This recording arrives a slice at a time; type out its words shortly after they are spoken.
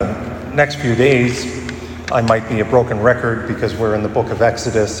next few days, I might be a broken record because we're in the book of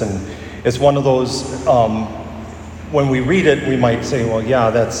Exodus, and it's one of those, when we read it, we might say, well, yeah,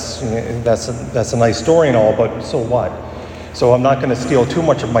 that's a nice story and all, but so what? So I'm not going to steal too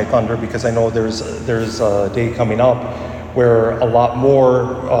much of my thunder, because I know there's a day coming up where a lot more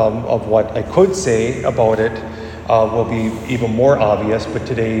of what I could say about it will be even more obvious. But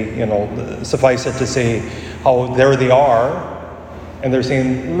today, suffice it to say how there they are, and they're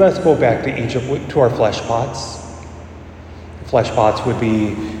saying, let's go back to Egypt, to our flesh pots. Flesh pots would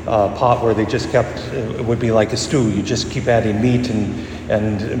be a pot where they just kept, it would be like a stew. You just keep adding meat,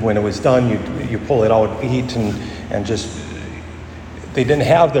 and when it was done, you pull it out, eat, and just, they didn't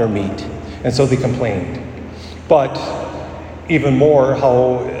have their meat, and so they complained. But even more,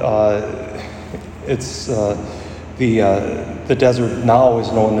 how it's the desert now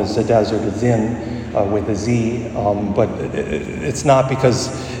is known as the desert of Zin, with a Z, but it's not because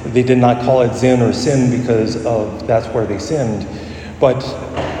they did not call it Zin or sin because of that's where they sinned, but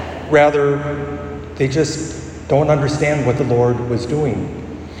rather they just don't understand what the Lord was doing.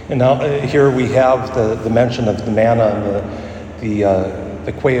 And now here we have the mention of the manna and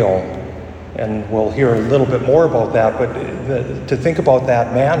the quail, and we'll hear a little bit more about that. But to think about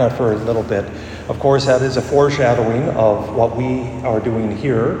that manna for a little bit, of course, that is a foreshadowing of what we are doing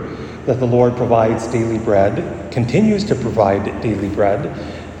here, that the Lord provides daily bread, continues to provide daily bread,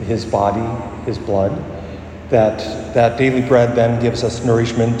 his body, his blood, that daily bread then gives us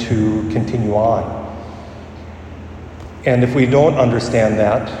nourishment to continue on. And if we don't understand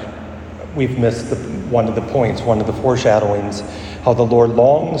that, we've missed one of the points, one of the foreshadowings, how the Lord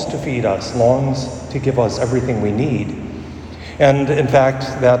longs to feed us, longs to give us everything we need. And in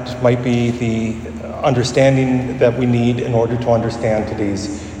fact, that might be the understanding that we need in order to understand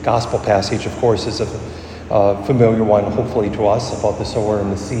today's gospel passage. Of course, is a familiar one, hopefully, to us, about the sower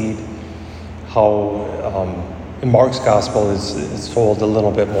and the seed. How in Mark's gospel is told a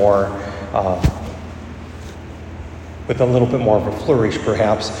little bit more, with a little bit more of a flourish,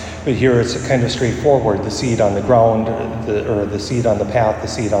 perhaps. But here it's kind of straightforward: the seed on the ground, or the seed on the path, the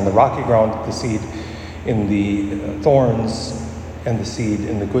seed on the rocky ground, the seed in the thorns, and the seed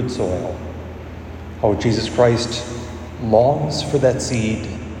in the good soil. How Jesus Christ longs for that seed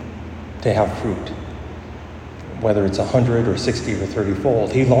to have fruit, whether it's 100 or 60 or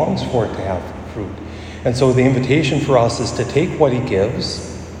 30-fold. He longs for it to have fruit. And so the invitation for us is to take what he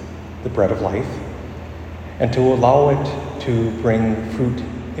gives, the bread of life, and to allow it to bring fruit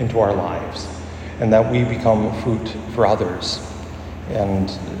into our lives, and that we become fruit for others.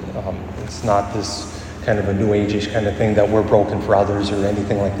 And it's not this kind of a new age-ish kind of thing that we're broken for others or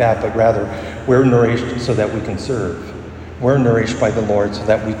anything like that, but rather we're nourished so that we can serve. We're nourished by the Lord so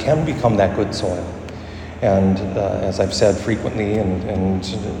that we can become that good soil. And as I've said frequently, and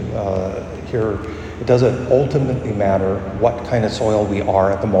here, it doesn't ultimately matter what kind of soil we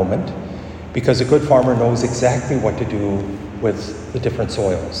are at the moment, because a good farmer knows exactly what to do with the different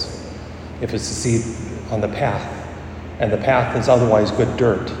soils. If it's the seed on the path, and the path is otherwise good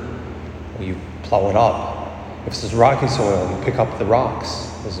dirt, well, you plow it up. If it's rocky soil, you pick up the rocks.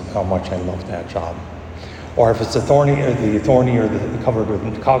 This is how much I love that job. Or if it's the thorny or the covered with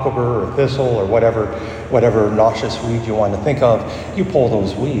cocklebur or thistle or whatever nauseous weed you want to think of, you pull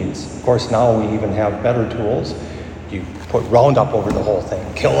those weeds. Of course, now we even have better tools. You put Roundup over the whole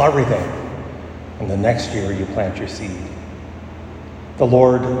thing, kill everything. And the next year you plant your seed. The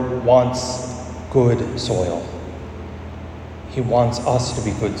Lord wants good soil. He wants us to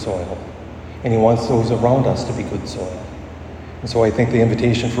be good soil. And he wants those around us to be good soil. And so I think the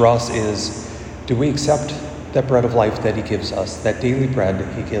invitation for us is, do we accept that bread of life that he gives us, that daily bread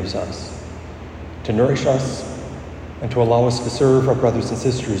he gives us, to nourish us and to allow us to serve our brothers and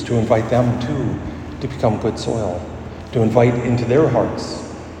sisters, to invite them too to become good soil, to invite into their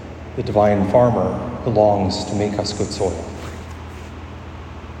hearts the divine farmer who longs to make us good soil.